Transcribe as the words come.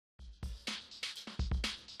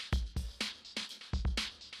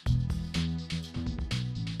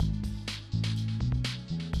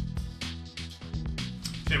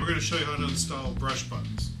Okay, we're going to show you how to install brush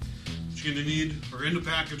buttons. What you're going to need, or in the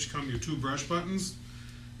package come your 2 brush buttons,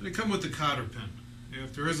 and they come with a cotter pin.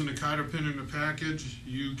 If there isn't a cotter pin in the package,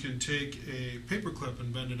 you can take a paper clip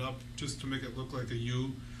and bend it up just to make it look like a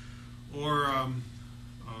U, or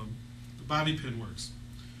the bobby pin works.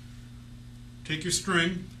 Take your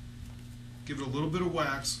string, give it a little bit of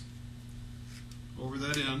wax over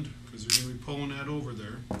that end, because you're going to be pulling that over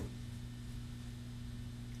there.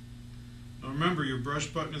 Now remember, your brush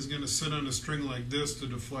button is going to sit on a string like this to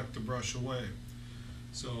deflect the brush away.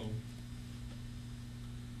 So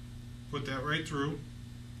put that right through.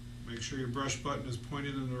 Make sure your brush button is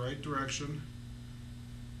pointed in the right direction.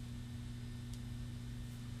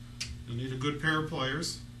 You'll need a good pair of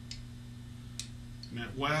pliers. And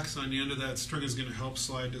that wax on the end of that string is going to help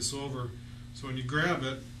slide this over. So when you grab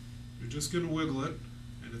it, you're just going to wiggle it,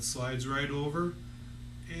 and it slides right over.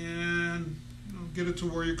 And get it to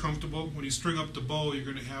where you're comfortable. When you string up the bow, you're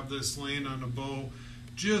going to have this laying on the bow,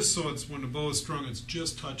 just so it's, when the bow is strung, it's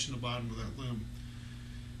just touching the bottom of that limb.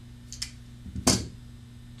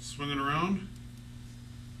 Swing it around.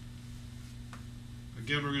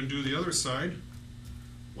 Again, we're going to do the other side.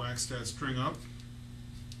 Wax that string up.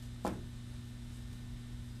 I'm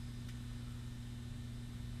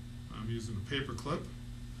using a paper clip.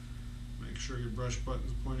 Make sure your brush button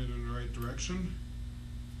is pointed in the right direction.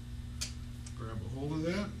 Grab a hold of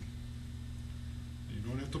that. You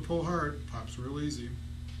don't have to pull hard. It pops real easy.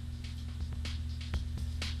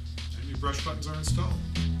 And your brush buttons are installed.